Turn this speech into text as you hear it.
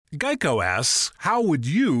Geico asks, how would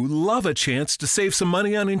you love a chance to save some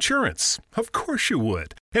money on insurance? Of course you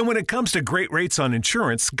would. And when it comes to great rates on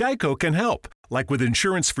insurance, Geico can help. Like with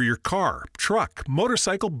insurance for your car, truck,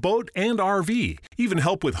 motorcycle, boat, and RV. Even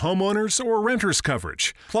help with homeowners or renters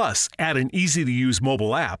coverage. Plus, add an easy-to-use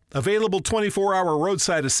mobile app, available 24-hour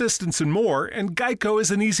roadside assistance and more, and Geico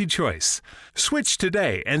is an easy choice. Switch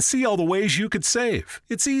today and see all the ways you could save.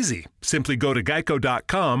 It's easy. Simply go to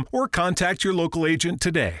geico.com or contact your local agent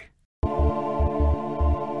today.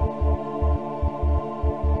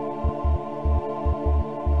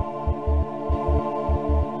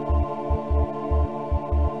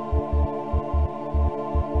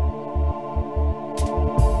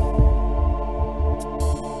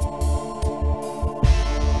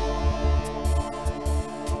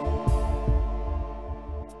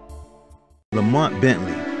 Lamont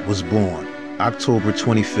Bentley was born October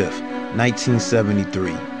 25th,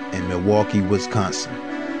 1973 in Milwaukee, Wisconsin.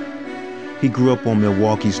 He grew up on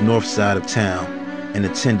Milwaukee's north side of town and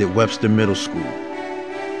attended Webster Middle School.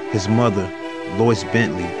 His mother, Lois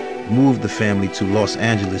Bentley, moved the family to Los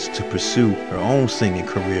Angeles to pursue her own singing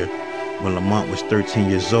career when Lamont was 13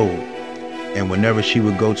 years old, and whenever she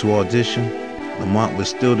would go to audition, Lamont would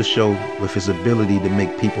steal the show with his ability to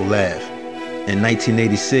make people laugh. In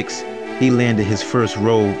 1986, he landed his first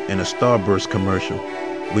role in a Starburst commercial,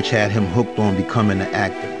 which had him hooked on becoming an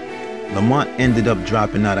actor. Lamont ended up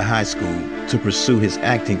dropping out of high school to pursue his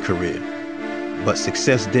acting career, but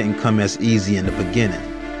success didn't come as easy in the beginning.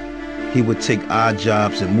 He would take odd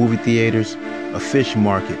jobs in movie theaters, a fish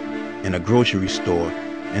market, and a grocery store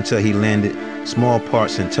until he landed small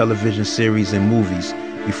parts in television series and movies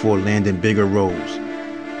before landing bigger roles.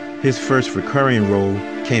 His first recurring role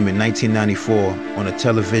came in 1994 on a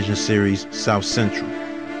television series, South Central.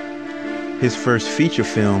 His first feature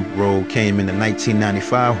film role came in the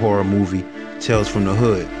 1995 horror movie, Tales from the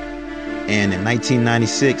Hood. And in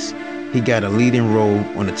 1996, he got a leading role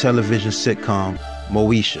on the television sitcom,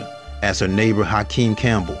 Moesha, as her neighbor Hakeem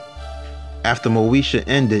Campbell. After Moesha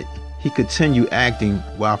ended, he continued acting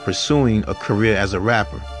while pursuing a career as a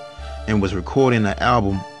rapper and was recording an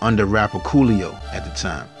album under rapper Coolio at the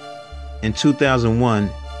time. In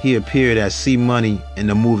 2001, he appeared as C-Money in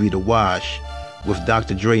the movie The Wash with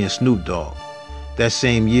Dr. Dre and Snoop Dogg. That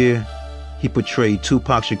same year, he portrayed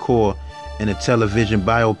Tupac Shakur in a television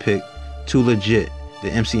biopic, Too Legit,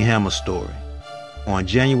 the MC Hammer story. On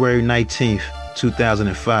January 19th,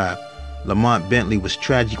 2005, Lamont Bentley was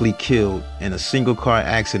tragically killed in a single-car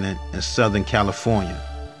accident in Southern California.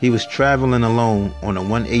 He was traveling alone on the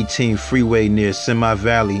 118 freeway near Semi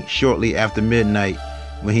Valley shortly after midnight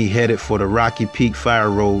when he headed for the Rocky Peak Fire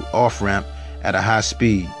Road off-ramp at a high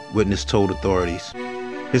speed, witness told authorities.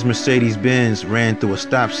 His Mercedes-Benz ran through a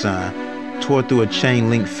stop sign, tore through a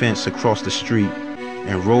chain-link fence across the street,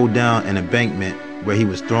 and rolled down an embankment where he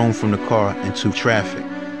was thrown from the car into traffic.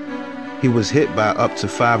 He was hit by up to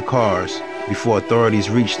 5 cars before authorities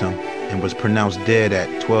reached him and was pronounced dead at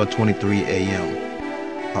 12:23 a.m.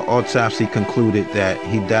 An autopsy concluded that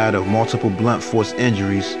he died of multiple blunt force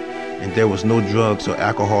injuries and there was no drugs or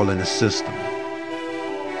alcohol in his system.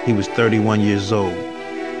 He was 31 years old.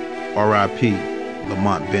 R.I.P.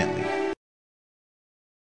 Lamont Bentley.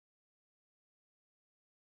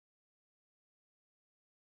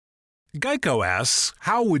 Geico asks,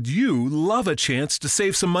 how would you love a chance to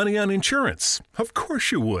save some money on insurance? Of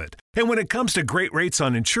course you would. And when it comes to great rates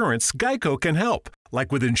on insurance, Geico can help. Like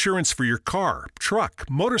with insurance for your car, truck,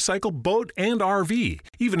 motorcycle, boat, and RV.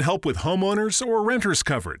 Even help with homeowners or renters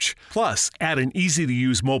coverage. Plus, add an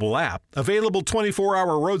easy-to-use mobile app, available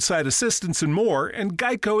 24-hour roadside assistance and more, and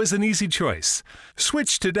Geico is an easy choice.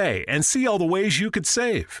 Switch today and see all the ways you could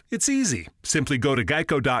save. It's easy. Simply go to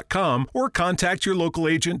geico.com or contact your local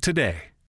agent today.